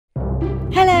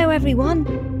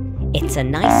everyone! It's a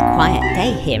nice quiet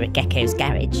day here at Gecko's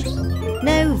garage.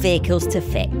 No vehicles to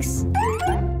fix.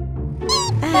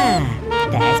 Ah,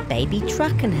 there's Baby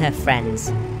Truck and her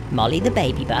friends. Molly the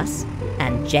baby bus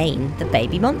and Jane the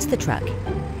baby monster truck.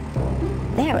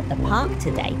 They're at the park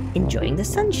today enjoying the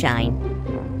sunshine.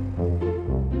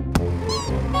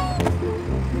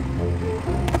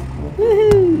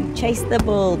 Woohoo! Chase the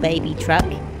ball, Baby Truck.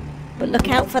 But look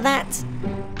out for that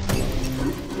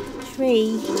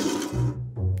tree.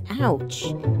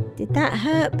 Ouch! Did that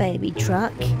hurt, Baby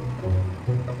Truck?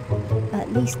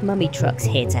 At least Mummy Truck's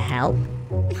here to help.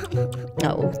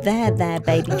 Oh, there,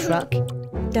 Baby Truck.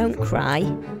 Don't cry.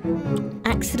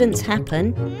 Accidents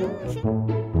happen.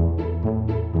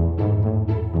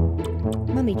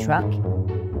 Mummy Truck,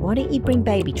 why don't you bring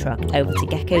Baby Truck over to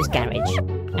Gecko's garage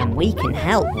and we can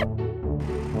help?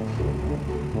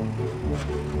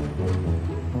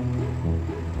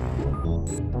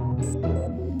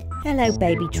 Hello,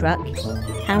 Baby Truck.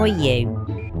 How are you?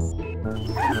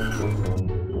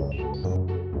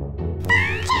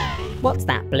 What's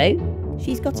that, Blue?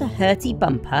 She's got a hurty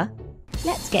bumper.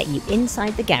 Let's get you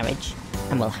inside the garage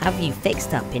and we'll have you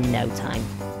fixed up in no time.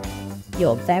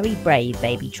 You're very brave,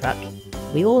 Baby Truck.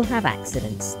 We all have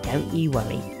accidents, don't you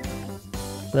worry.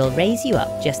 We'll raise you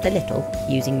up just a little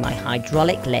using my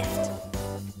hydraulic lift.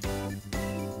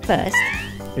 First,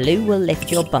 Blue will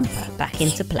lift your bumper back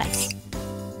into place.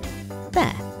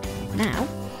 There. Now,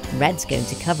 Red's going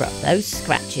to cover up those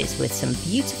scratches with some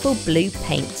beautiful blue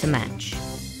paint to match.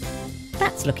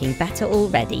 That's looking better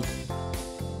already.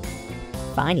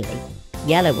 Finally,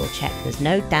 Yellow will check there's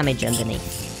no damage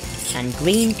underneath, and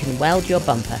Green can weld your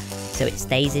bumper so it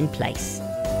stays in place.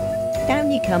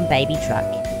 Down you come, Baby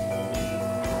Truck.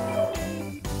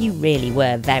 You really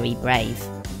were very brave.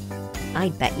 I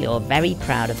bet you're very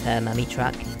proud of her, Mummy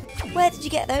Truck. Where did you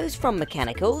get those from,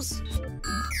 Mechanicals?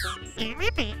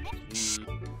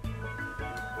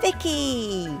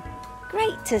 Vicky!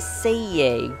 Great to see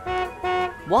you.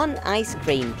 One ice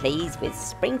cream, please, with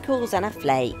sprinkles and a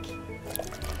flake.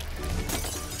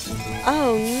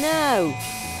 Oh no!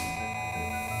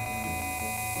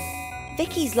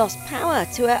 Vicky's lost power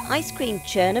to her ice cream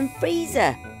churn and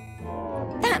freezer.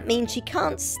 That means she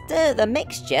can't stir the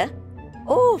mixture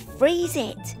or freeze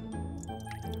it.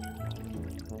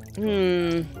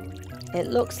 It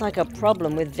looks like a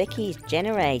problem with Vicky's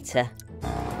generator.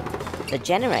 The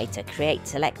generator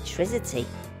creates electricity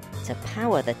to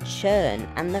power the churn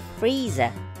and the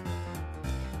freezer.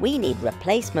 We need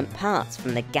replacement parts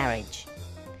from the garage.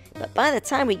 But by the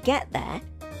time we get there,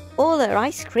 all her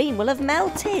ice cream will have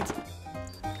melted.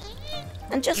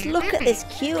 And just look at this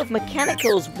queue of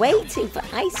mechanicals waiting for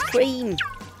ice cream.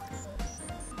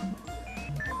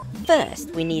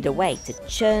 First, we need a way to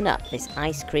churn up this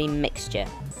ice cream mixture.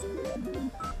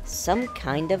 Some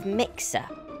kind of mixer.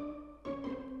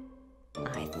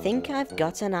 I think I've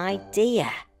got an idea.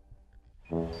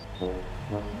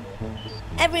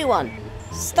 Everyone,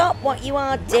 stop what you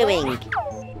are doing.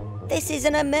 This is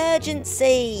an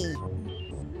emergency.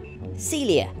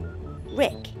 Celia,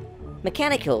 Rick,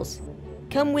 Mechanicals,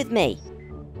 come with me.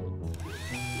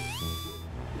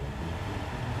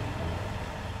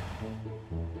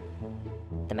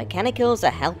 The Mechanicals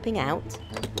are helping out,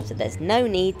 so there's no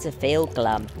need to feel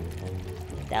glum.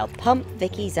 They'll pump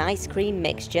Vicky's ice cream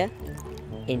mixture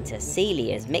into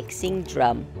Celia's mixing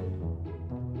drum.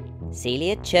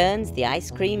 Celia churns the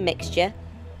ice cream mixture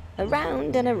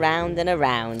around and around and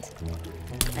around.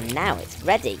 And now it's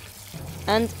ready.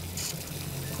 And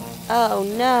oh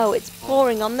no, it's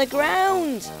pouring on the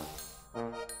ground.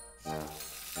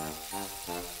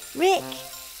 Rick,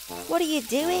 what are you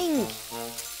doing?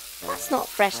 That's not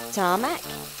fresh tarmac.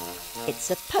 It's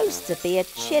supposed to be a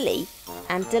chilly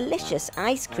and delicious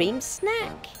ice cream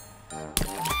snack.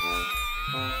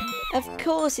 Of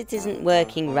course it isn't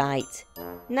working right.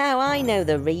 Now I know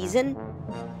the reason.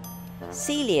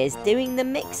 Celia's doing the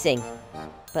mixing,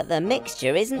 but the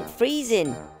mixture isn't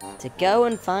freezing. To go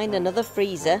and find another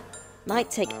freezer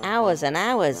might take hours and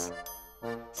hours.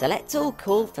 So let's all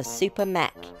call for Super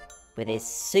Mech with his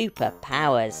super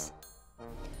powers.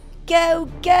 Go,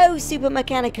 go, Super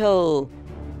Mechanical!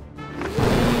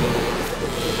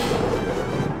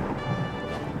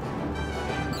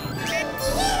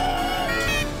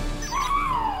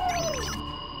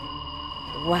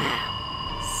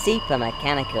 Wow, Super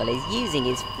Mechanical is using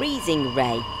his freezing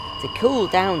ray to cool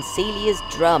down Celia's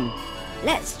drum.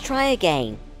 Let's try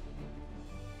again.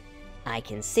 I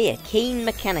can see a keen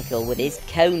Mechanical with his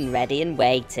cone ready and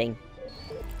waiting.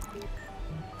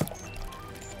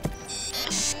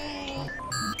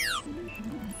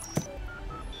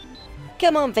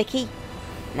 Come on, Vicky.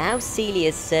 Now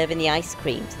Celia's serving the ice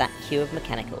cream to that queue of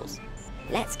mechanicals.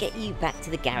 Let's get you back to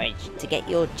the garage to get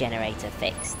your generator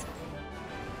fixed.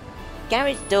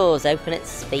 Garage doors open at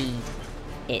speed.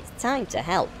 It's time to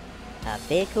help a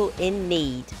vehicle in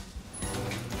need.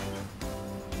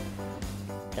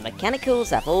 The mechanicals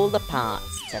have all the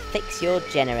parts to fix your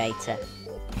generator,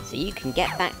 so you can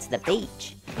get back to the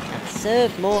beach and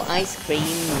serve more ice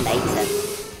cream later.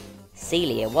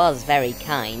 Celia was very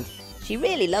kind. She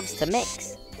really loves to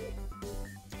mix.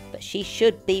 But she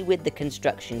should be with the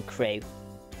construction crew.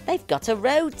 They've got a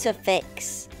road to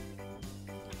fix.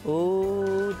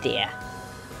 Oh dear,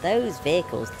 those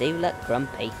vehicles do look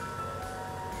grumpy.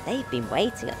 They've been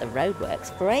waiting at the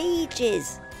roadworks for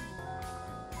ages.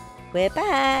 We're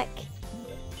back.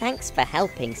 Thanks for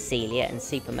helping, Celia and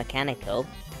Super Mechanical.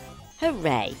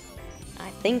 Hooray! I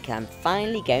think I'm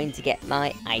finally going to get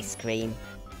my ice cream.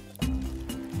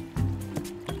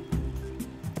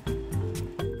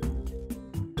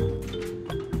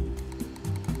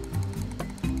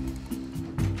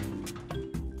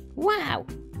 Wow!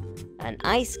 An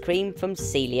ice cream from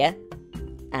Celia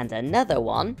and another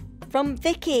one from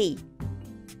Vicky.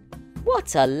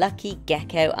 What a lucky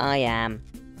gecko I am.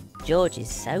 George is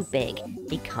so big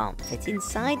he can't fit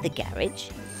inside the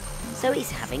garage, so he's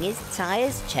having his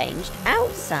tyres changed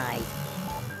outside.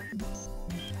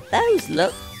 Those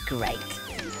look great.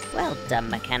 Well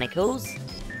done, mechanicals.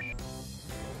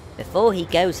 Before he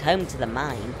goes home to the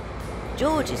mine,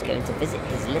 George is going to visit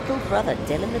his little brother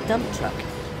Dylan the dump truck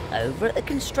over at the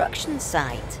construction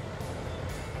site.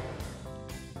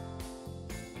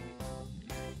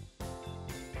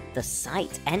 The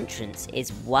site entrance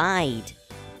is wide,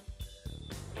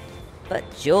 but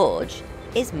George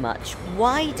is much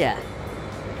wider.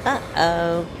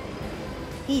 Uh-oh.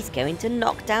 He's going to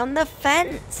knock down the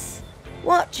fence.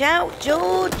 Watch out,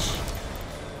 George.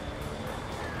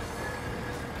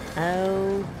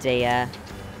 Oh dear.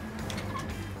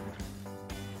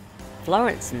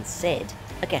 Florence and Sid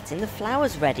are getting the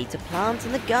flowers ready to plant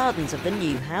in the gardens of the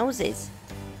new houses.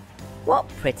 What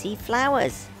pretty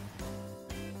flowers.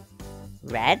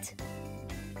 Red.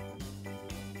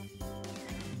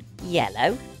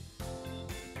 Yellow.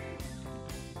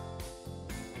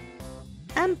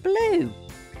 And blue.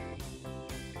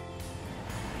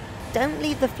 Don't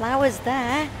leave the flowers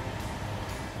there.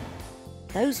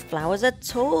 Those flowers are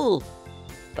tall,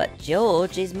 but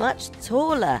George is much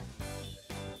taller.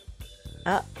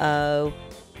 Uh-oh,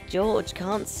 George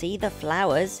can't see the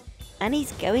flowers and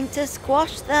he's going to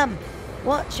squash them.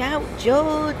 Watch out,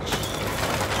 George.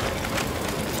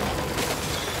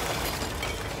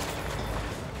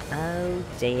 Oh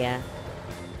dear.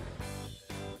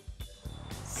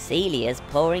 Celia's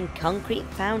pouring concrete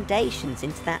foundations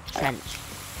into that trench.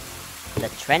 The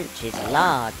trench is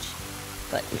large,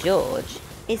 but George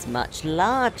is much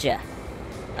larger.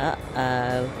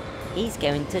 Uh-oh, he's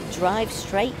going to drive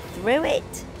straight through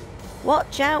it.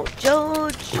 Watch out,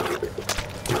 George!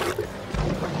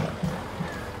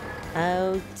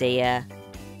 Oh dear.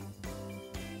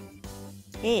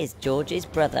 Here's George's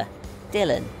brother,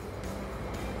 Dylan.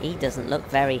 He doesn't look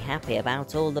very happy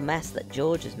about all the mess that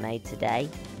George has made today.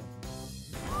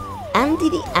 Andy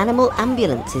the animal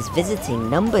ambulance is visiting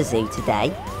Number Zoo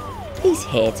today. He's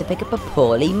here to pick up a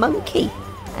poorly monkey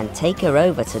and take her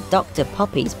over to Dr.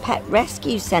 Poppy's Pet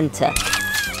Rescue Centre.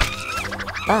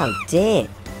 Oh dear,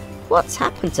 what's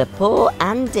happened to poor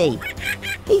Andy?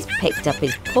 He's picked up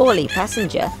his poorly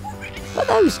passenger, but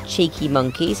those cheeky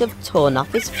monkeys have torn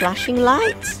off his flashing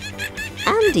lights.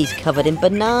 Andy's covered in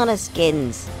banana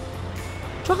skins.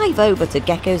 Drive over to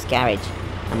Gecko's garage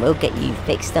and we'll get you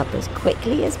fixed up as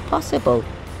quickly as possible.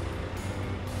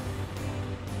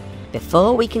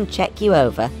 Before we can check you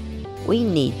over, we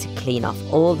need to clean off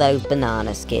all those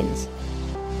banana skins.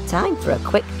 Time for a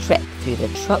quick trip through the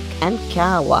truck and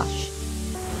car wash.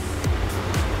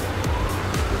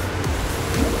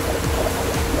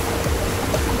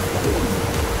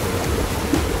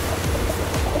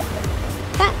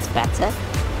 That's better.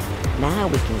 Now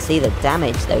we can see the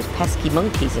damage those pesky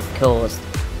monkeys have caused.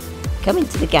 Come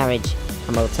into the garage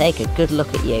and we'll take a good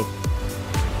look at you.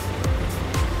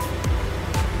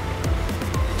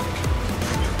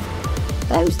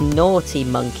 Those naughty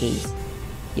monkeys.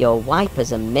 Your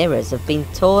wipers and mirrors have been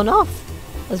torn off,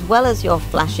 as well as your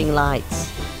flashing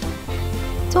lights.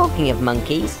 Talking of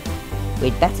monkeys,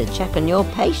 we'd better check on your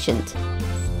patient.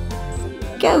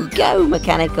 Go, go,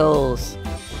 mechanicals!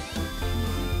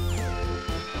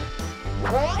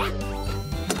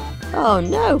 Oh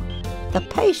no, the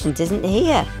patient isn't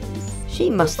here. She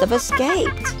must have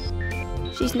escaped.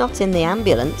 She's not in the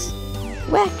ambulance.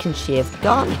 Where can she have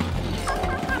gone?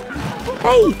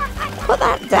 Hey, put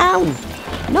that down.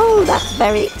 No, that's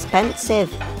very expensive.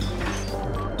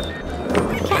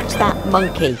 Catch that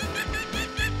monkey.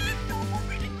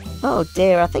 Oh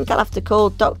dear, I think I'll have to call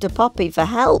Dr. Poppy for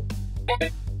help.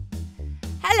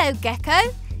 Hello,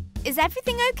 Gecko. Is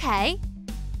everything okay?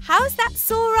 How's that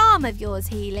sore arm of yours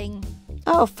healing?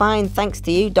 Oh, fine, thanks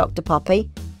to you, Dr. Poppy.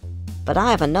 But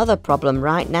I have another problem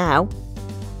right now.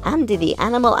 Andy, the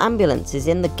animal ambulance, is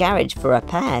in the garage for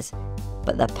repairs,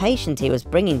 but the patient he was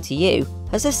bringing to you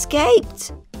has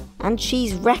escaped, and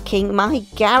she's wrecking my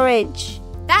garage.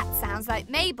 That sounds like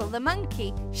Mabel the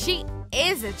monkey. She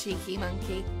is a cheeky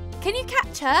monkey. Can you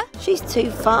catch her? She's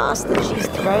too fast and she's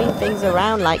throwing things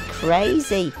around like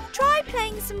crazy. Try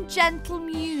playing some gentle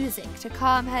music to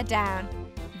calm her down.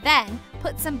 Then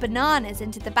put some bananas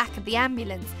into the back of the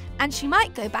ambulance and she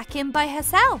might go back in by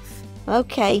herself.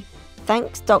 OK,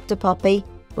 thanks, Dr. Poppy.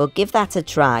 We'll give that a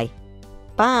try.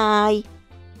 Bye.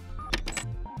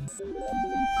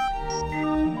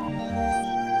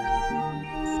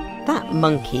 That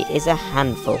monkey is a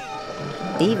handful,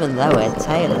 even though her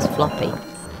tail is floppy.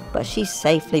 But she's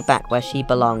safely back where she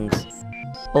belongs,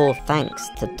 all thanks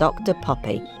to Dr.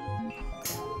 Poppy.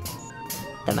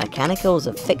 The mechanicals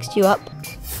have fixed you up.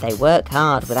 They work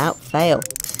hard without fail.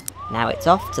 Now it's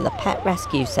off to the pet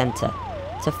rescue centre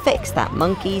to fix that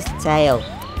monkey's tail.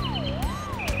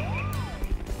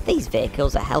 These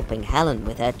vehicles are helping Helen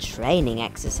with her training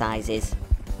exercises.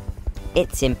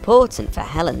 It's important for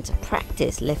Helen to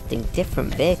practice lifting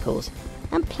different vehicles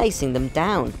and placing them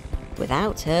down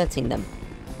without hurting them,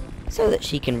 so that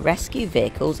she can rescue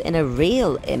vehicles in a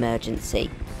real emergency.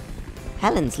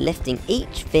 Helen's lifting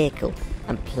each vehicle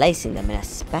and placing them in a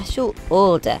special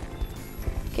order.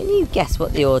 Can you guess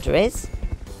what the order is?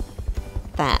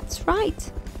 That's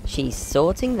right, she's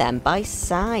sorting them by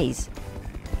size.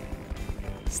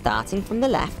 Starting from the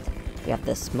left, we have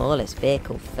the smallest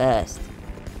vehicle first.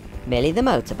 Millie the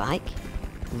motorbike,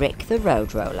 Rick the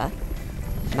road roller,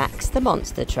 Max the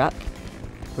monster truck,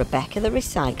 Rebecca the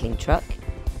recycling truck,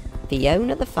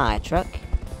 Fiona the fire truck,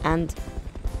 and...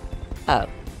 oh,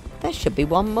 there should be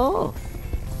one more.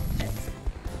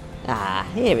 Ah,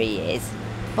 here he is.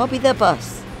 Bobby the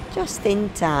bus, just in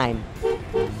time.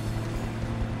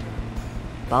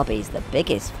 Bobby's the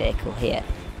biggest vehicle here.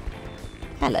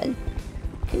 Helen,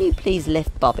 can you please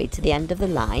lift Bobby to the end of the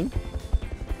line?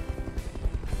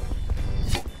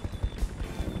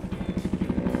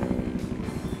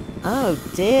 Oh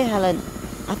dear, Helen,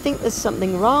 I think there's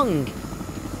something wrong.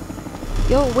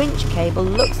 Your winch cable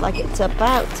looks like it's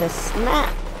about to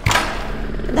snap.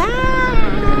 Ah!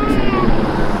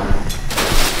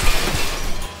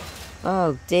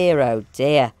 Oh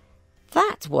dear,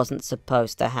 that wasn't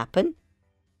supposed to happen.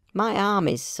 My arm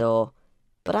is sore,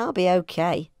 but I'll be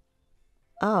okay.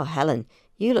 Oh, Helen,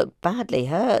 you look badly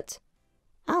hurt.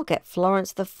 I'll get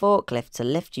Florence the forklift to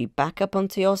lift you back up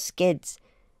onto your skids,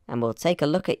 and we'll take a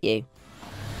look at you.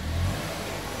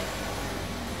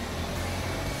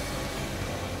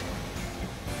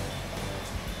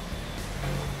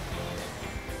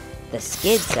 The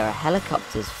skids are a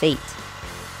helicopter's feet.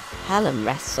 Helen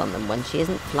rests on them when she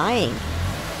isn't flying.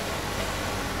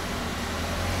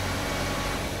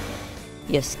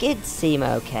 Your skids seem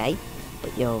okay,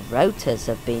 but your rotors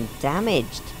have been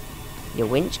damaged. Your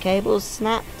winch cable's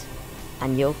snapped,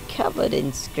 and you're covered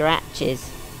in scratches.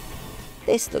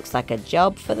 This looks like a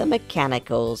job for the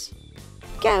mechanicals.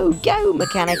 Go, go,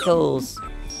 mechanicals!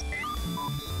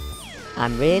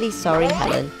 I'm really sorry,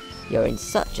 Helen. You're in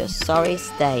such a sorry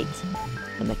state.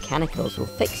 The mechanicals will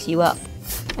fix you up,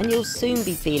 and you'll soon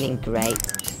be feeling great.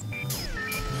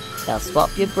 They'll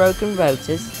swap your broken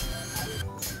rotors,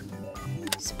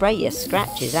 spray your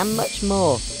scratches, and much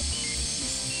more.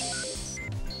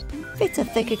 Fit a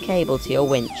thicker cable to your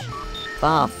winch,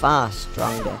 far, far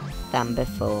stronger than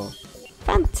before.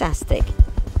 Fantastic!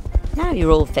 Now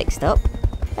you're all fixed up,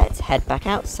 let's head back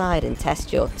outside and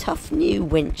test your tough new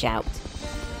winch out.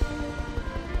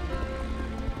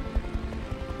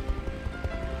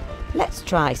 Let's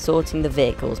try sorting the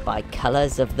vehicles by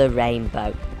colours of the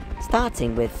rainbow,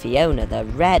 starting with Fiona the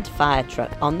red fire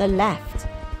truck on the left.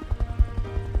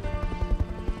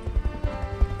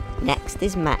 Next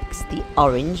is Max the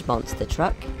orange monster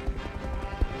truck.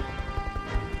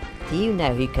 Do you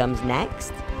know who comes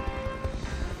next?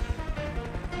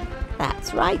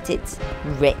 That's right, it's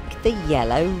Rick the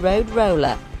yellow road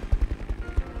roller.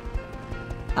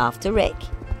 After Rick,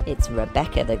 it's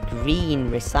Rebecca the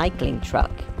green recycling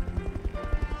truck.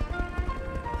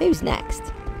 Who's next?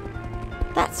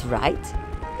 That's right,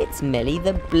 it's Millie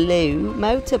the blue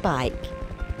motorbike.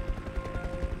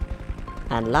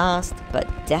 And last, but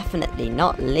definitely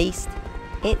not least,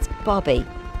 it's Bobby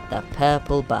the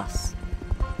purple bus.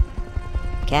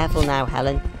 Careful now,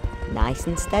 Helen. Nice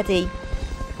and steady.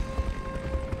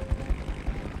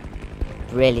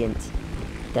 Brilliant.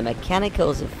 The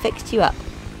mechanicals have fixed you up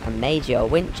and made your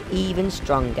winch even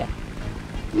stronger.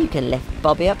 You can lift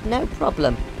Bobby up no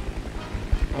problem.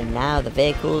 And now the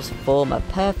vehicles form a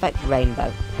perfect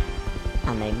rainbow.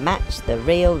 And they match the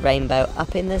real rainbow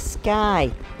up in the sky.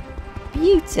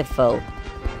 Beautiful.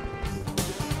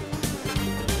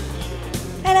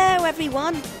 Hello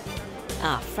everyone.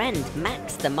 Our friend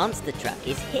Max the monster truck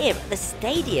is here at the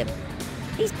stadium.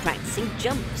 He's practicing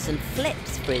jumps and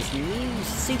flips for his new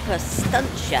super stunt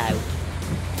show.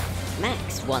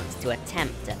 Max wants to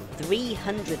attempt a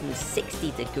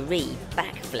 360-degree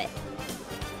backflip.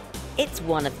 It's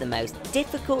one of the most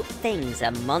difficult things a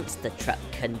monster truck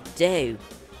can do.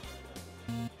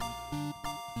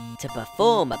 To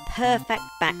perform a perfect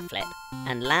backflip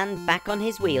and land back on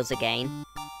his wheels again,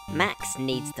 Max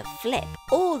needs to flip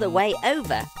all the way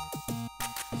over.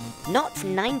 Not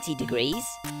 90 degrees,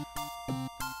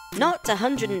 not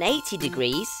 180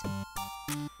 degrees,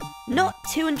 not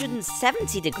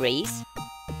 270 degrees,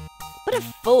 but a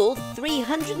full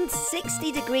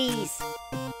 360 degrees.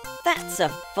 That's a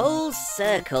full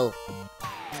circle.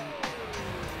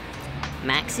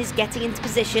 Max is getting into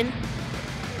position.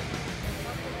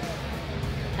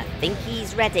 I think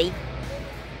he's ready.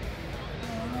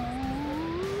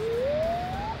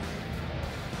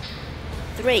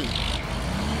 Three,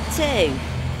 2,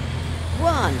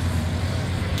 1.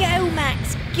 Go,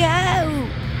 Max, go!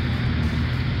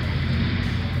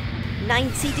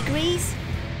 90 degrees?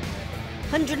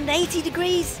 180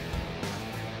 degrees?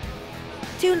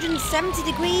 270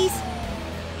 degrees?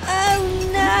 Oh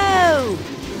no!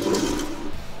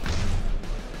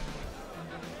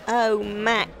 Oh,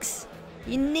 Max,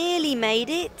 you nearly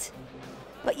made it.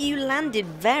 But you landed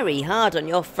very hard on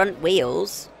your front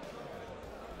wheels.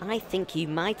 I think you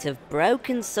might have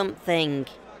broken something.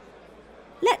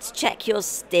 Let's check your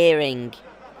steering.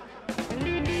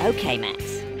 Okay,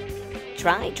 Max.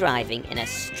 Try driving in a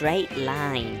straight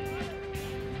line.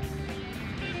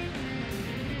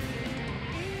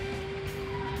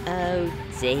 Oh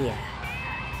dear.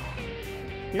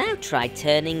 Now try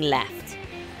turning left.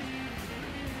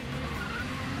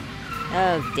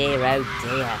 Oh dear, oh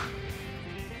dear.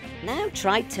 Now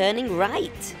try turning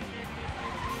right.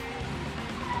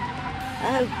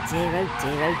 Oh dear, oh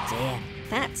dear, oh dear.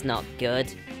 That's not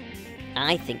good.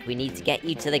 I think we need to get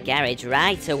you to the garage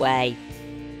right away.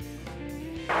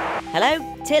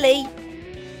 Hello, Tilly?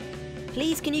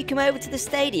 Please can you come over to the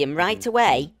stadium right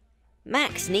away?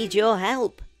 Max needs your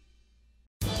help.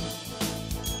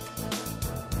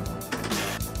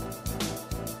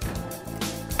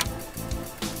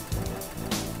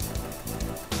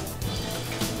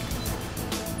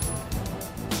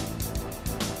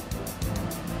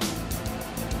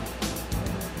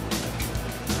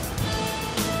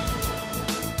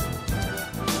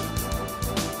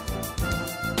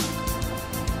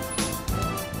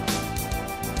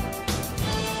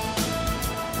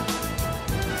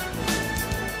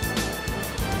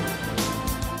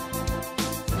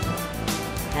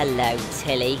 Hello,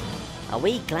 Tilly. Are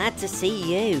we glad to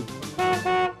see you?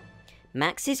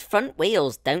 Max's front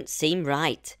wheels don't seem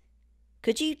right.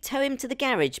 Could you tow him to the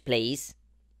garage, please?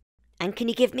 And can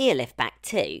you give me a lift back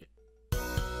too?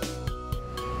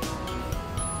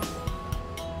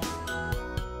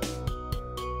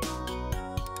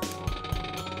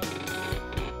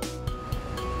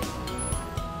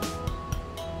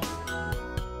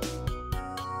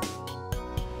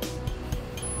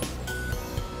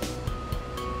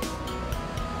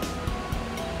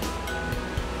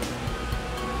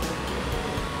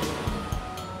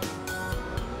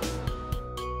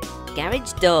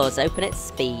 Garage doors open at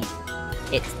speed.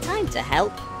 It's time to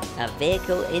help a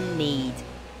vehicle in need.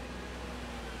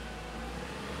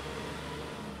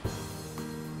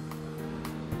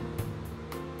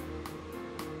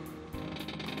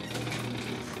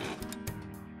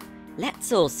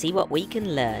 Let's all see what we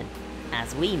can learn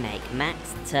as we make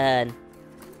Max turn.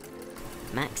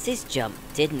 Max's jump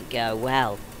didn't go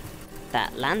well.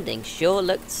 That landing sure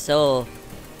looked sore.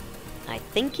 I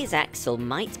think his axle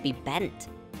might be bent.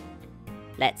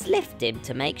 Let's lift him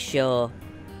to make sure.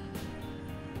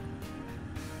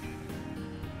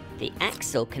 The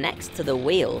axle connects to the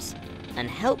wheels and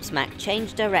helps Max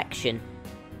change direction.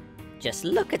 Just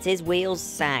look at his wheels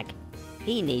sag.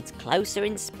 He needs closer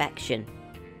inspection.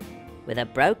 With a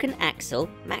broken axle,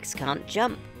 Max can't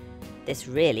jump. This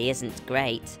really isn't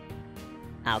great.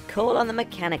 I'll call on the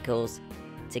mechanicals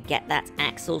to get that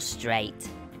axle straight.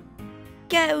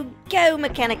 Go, go,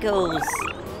 mechanicals!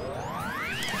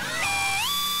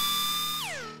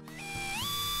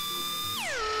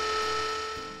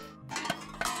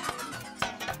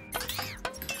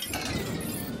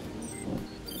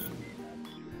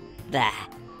 There,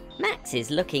 Max is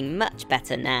looking much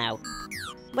better now.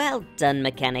 Well done,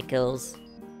 Mechanicals.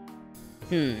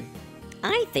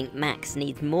 I think Max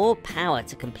needs more power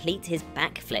to complete his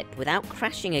backflip without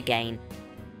crashing again.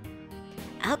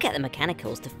 I'll get the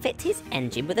Mechanicals to fit his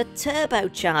engine with a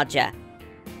turbocharger.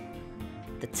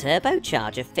 The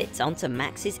turbocharger fits onto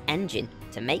Max's engine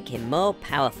to make him more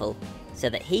powerful, so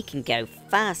that he can go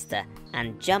faster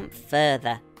and jump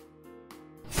further.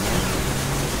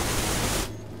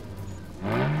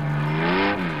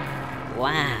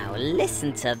 Wow,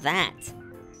 listen to that!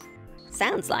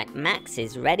 Sounds like Max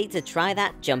is ready to try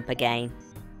that jump again.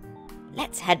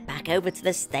 Let's head back over to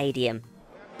the stadium.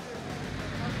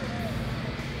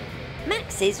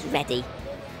 Max is ready.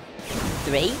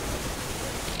 3,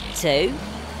 2,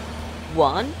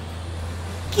 1,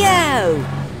 go!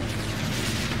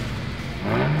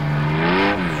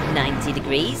 90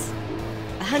 degrees,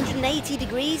 180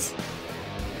 degrees,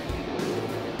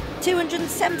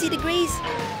 270 degrees,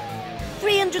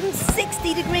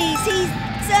 360 degrees, he's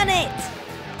done it!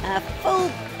 A full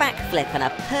backflip and a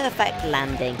perfect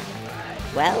landing.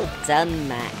 Well done,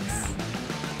 Max.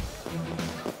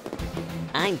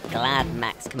 I'm glad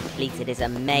Max completed his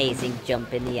amazing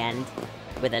jump in the end,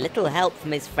 with a little help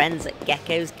from his friends at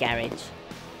Gecko's garage.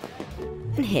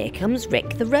 And here comes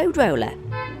Rick the road roller.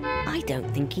 I don't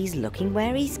think he's looking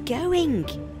where he's going.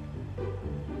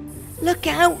 Look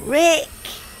out, Rick!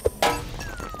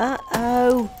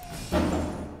 Uh-oh.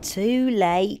 Too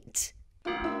late.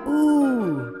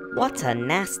 Ooh, what a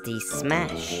nasty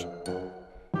smash.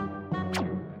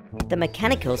 The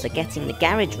Mechanicals are getting the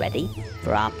garage ready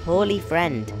for our poorly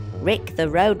friend, Rick the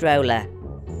road roller.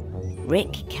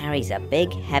 Rick carries a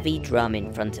big heavy drum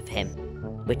in front of him,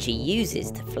 which he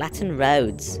uses to flatten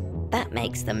roads. That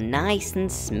makes them nice and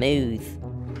smooth.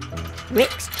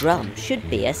 Rick's drum should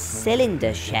be a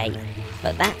cylinder shape,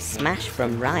 but that smash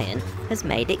from Ryan has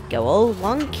made it go all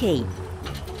wonky.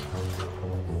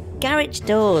 Garage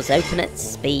doors open at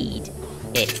speed.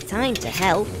 It's time to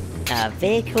help a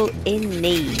vehicle in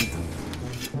need.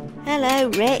 Hello,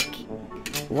 Rick.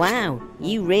 Wow,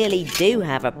 you really do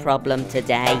have a problem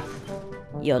today.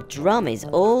 Your drum is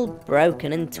all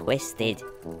broken and twisted.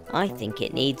 I think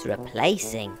it needs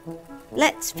replacing.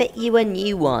 Let's fit you a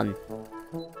new one.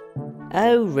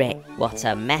 Oh, Rick, what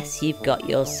a mess you've got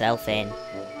yourself in.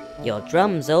 Your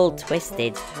drum's all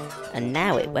twisted, and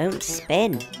now it won't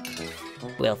spin.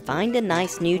 We'll find a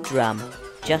nice new drum,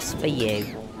 just for you.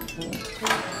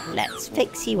 Let's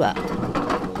fix you up.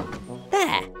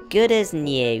 There, good as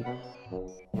new.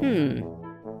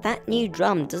 That new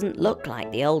drum doesn't look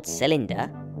like the old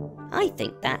cylinder. I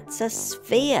think that's a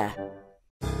sphere.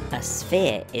 A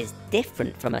sphere is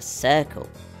different from a circle.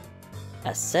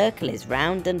 A circle is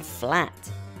round and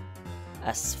flat.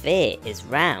 A sphere is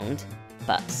round,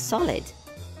 but solid,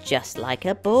 just like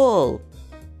a ball.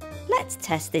 Let's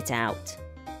test it out.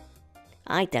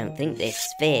 I don't think this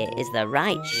sphere is the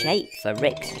right shape for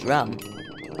Rick's drum.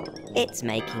 It's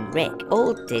making Rick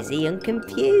all dizzy and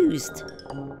confused.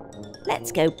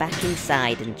 Let's go back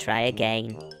inside and try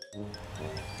again.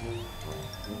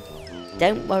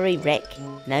 Don't worry, Rick,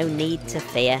 no need to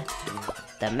fear.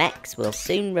 The mechs will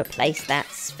soon replace that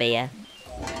sphere.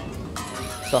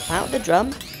 Swap out the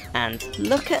drum and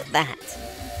look at that.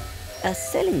 A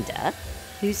cylinder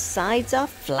whose sides are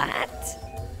flat?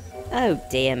 Oh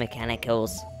dear,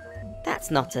 Mechanicals.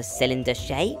 That's not a cylinder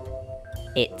shape.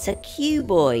 It's a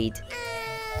cuboid.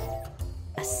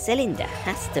 A cylinder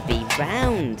has to be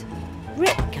round.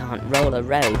 Rick can't roll a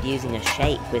road using a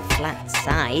shape with flat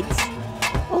sides.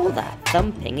 All that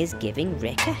thumping is giving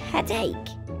Rick a headache.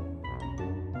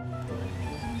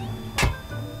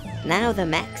 Now the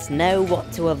mechs know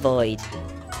what to avoid.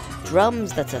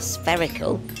 Drums that are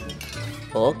spherical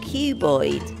or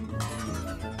cuboid.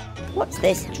 What's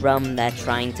this drum they're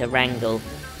trying to wrangle?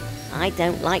 I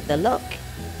don't like the look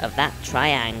of that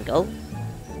triangle.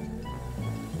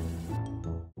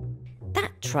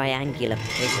 That triangular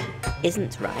prism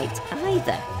isn't right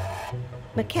either.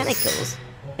 Mechanicals,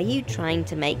 are you trying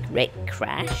to make Rick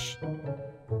crash?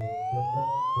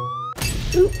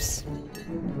 Oops,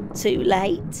 too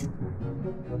late.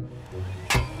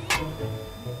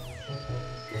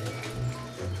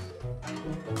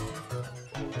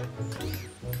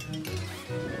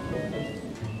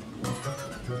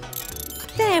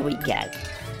 There we go.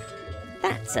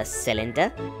 That's a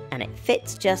cylinder, and it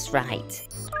fits just right.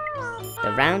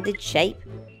 The rounded shape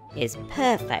is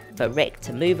perfect for Rick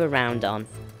to move around on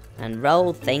and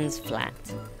roll things flat.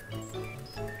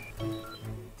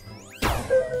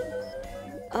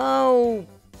 Oh,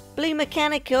 Blue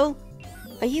Mechanical,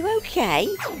 are you okay?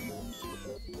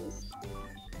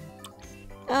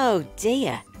 Oh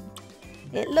dear,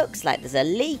 It looks like there's a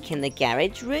leak in the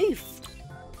garage roof.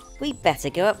 We better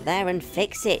go up there and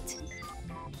fix it.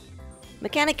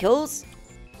 Mechanicals,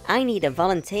 I need a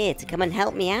volunteer to come and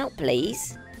help me out,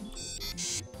 please.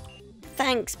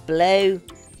 Thanks, Blue.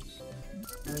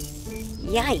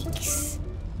 Yikes!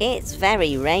 It's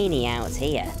very rainy out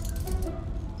here.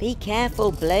 Be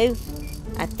careful, Blue.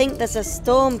 I think there's a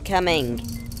storm coming.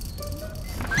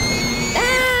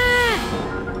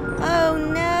 Oh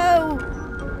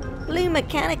no! Blue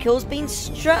Mechanical's been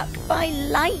struck by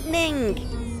lightning!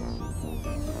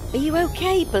 Are you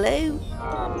okay, Blue?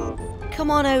 Come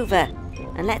on over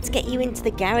and let's get you into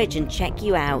the garage and check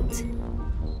you out.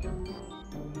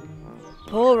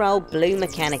 Poor old Blue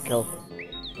Mechanical.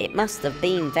 It must have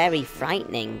been very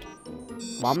frightening.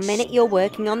 1 minute you're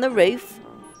working on the roof,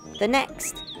 the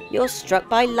next you're struck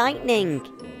by lightning.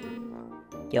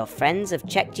 Your friends have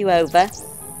checked you over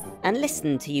and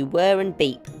listened to you whir and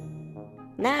beep.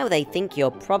 Now they think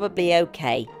you're probably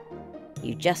okay.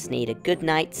 You just need a good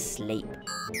night's sleep.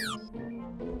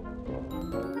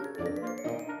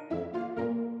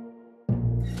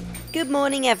 Good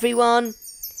morning, everyone.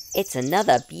 It's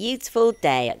another beautiful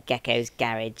day at Gecko's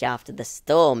garage after the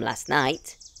storm last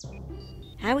night.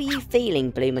 How are you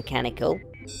feeling, Blue Mechanical?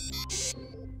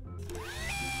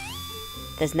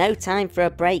 There's no time for a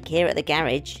break here at the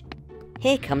garage.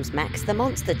 Here comes Max the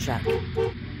monster truck.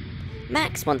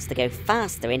 Max wants to go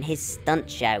faster in his stunt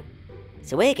show,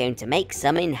 so we're going to make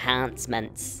some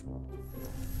enhancements.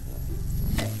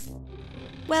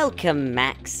 Welcome,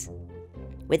 Max.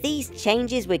 With these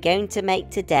changes we're going to make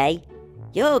today,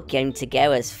 you're going to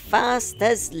go as fast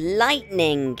as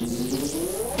lightning.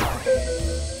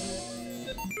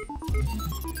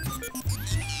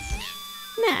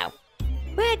 Now,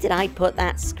 where did I put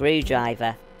that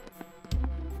screwdriver?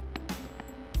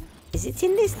 Is it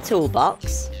in this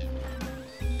toolbox?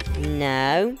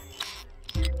 No.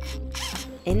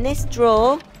 In this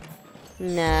drawer?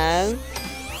 No.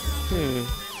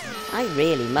 I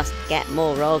really must get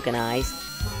more organised.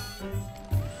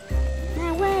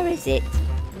 Now, where is it?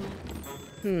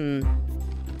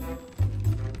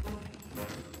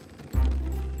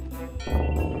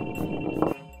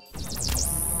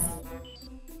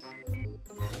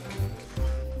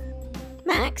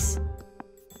 Max,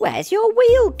 where's your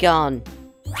wheel gone?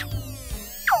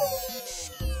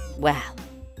 Well,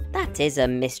 that is a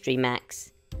mystery,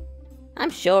 Max.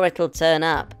 I'm sure it'll turn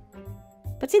up.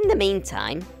 But in the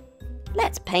meantime,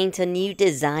 let's paint a new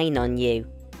design on you.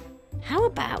 How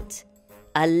about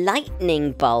a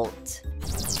lightning bolt?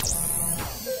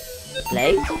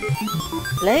 Blue?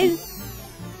 Blue?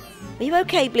 Are you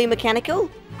okay, Blue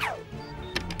Mechanical?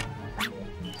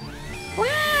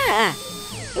 Wah!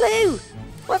 Blue!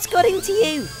 What's got into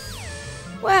you?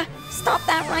 Wah! Stop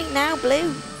that right now,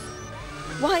 Blue!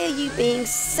 Why are you being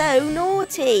so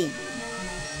naughty?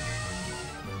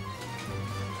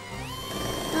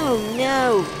 Oh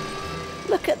no!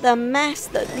 Look at the mess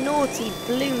that naughty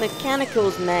Blue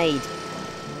Mechanical's made.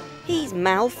 He's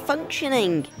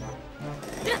malfunctioning.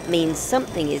 That means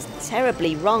something is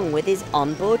terribly wrong with his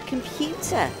onboard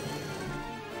computer.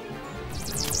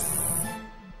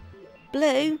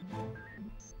 Blue,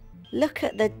 look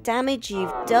at the damage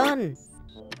you've done.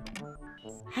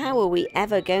 How are we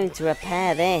ever going to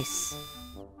repair this?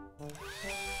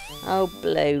 Oh,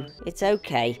 Blue, it's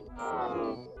okay.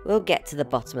 We'll get to the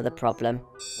bottom of the problem.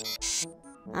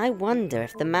 I wonder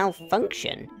if the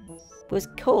malfunction was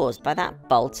caused by that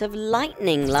bolt of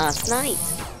lightning last night.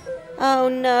 Oh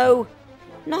no,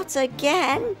 not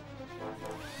again!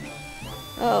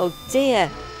 Oh dear,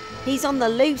 he's on the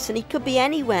loose and he could be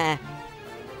anywhere.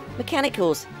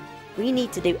 Mechanicals, we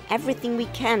need to do everything we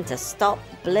can to stop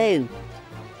Blue.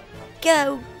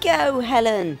 Go, go,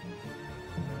 Helen!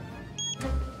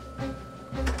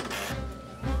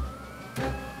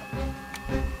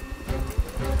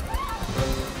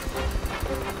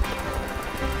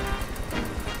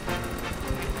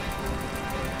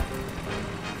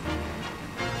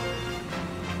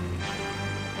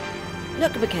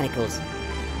 Look, Mechanicals,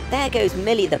 there goes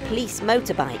Millie the police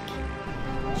motorbike.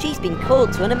 She's been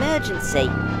called to an emergency.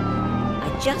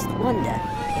 I just wonder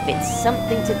if it's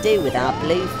something to do with our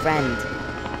Blue friend.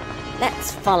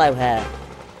 Let's follow her.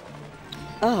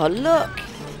 Oh, look!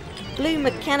 Blue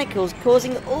Mechanical's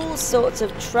causing all sorts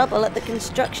of trouble at the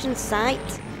construction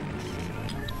site.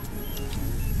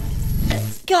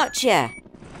 Gotcha!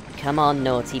 Come on,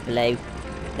 naughty Blue.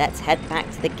 Let's head back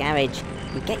to the garage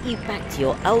and get you back to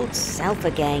your old self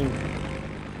again.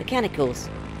 Mechanicals,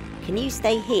 can you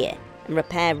stay here and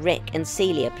repair Rick and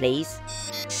Celia, please?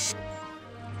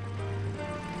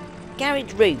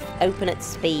 Garage roof open at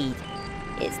speed.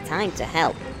 It's time to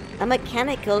help a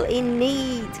mechanical in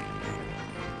need.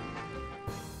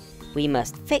 We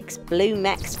must fix Blue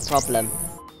Mac's problem.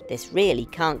 This really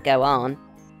can't go on.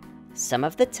 Some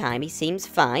of the time he seems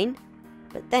fine,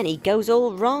 but then he goes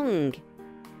all wrong.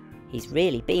 He's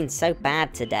really been so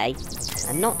bad today,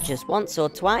 and not just once or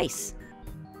twice.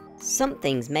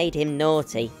 Something's made him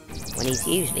naughty when he's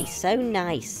usually so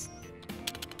nice.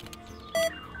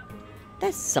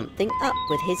 There's something up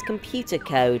with his computer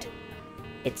code.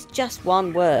 It's just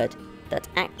one word that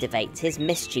activates his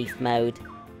mischief mode.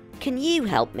 Can you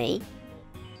help me?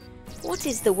 What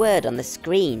is the word on the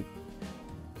screen?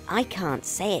 I can't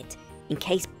say it in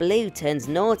case Blue turns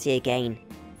naughty again,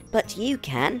 but you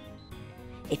can.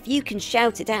 If you can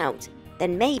shout it out,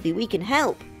 then maybe we can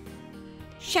help.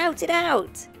 Shout it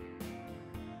out!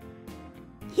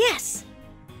 Yes!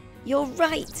 You're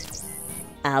right!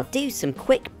 I'll do some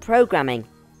quick programming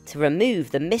to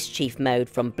remove the mischief mode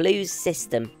from Blue's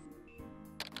system.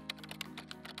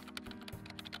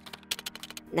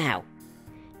 Now,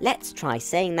 let's try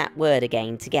saying that word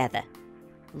again together.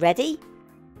 Ready?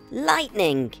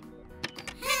 Lightning!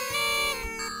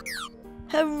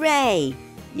 Hooray!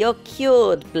 You're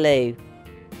cured, Blue.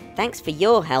 Thanks for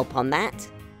your help on that.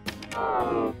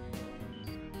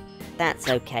 That's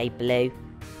okay, Blue.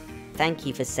 Thank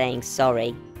you for saying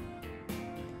sorry.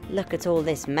 Look at all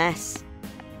this mess.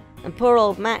 And poor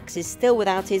old Max is still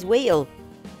without his wheel.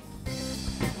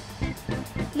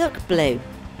 Look, Blue.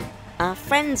 Our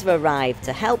friends have arrived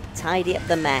to help tidy up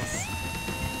the mess.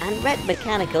 And Red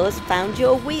Mechanical has found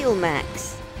your wheel,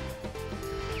 Max.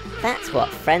 That's what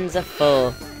friends are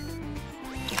for.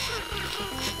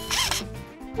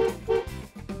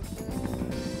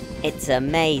 It's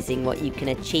amazing what you can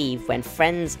achieve when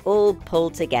friends all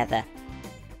pull together.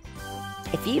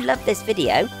 If you love this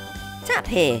video, tap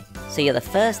here so you're the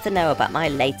first to know about my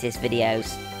latest videos.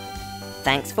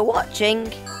 Thanks for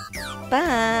watching.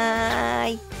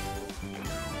 Bye!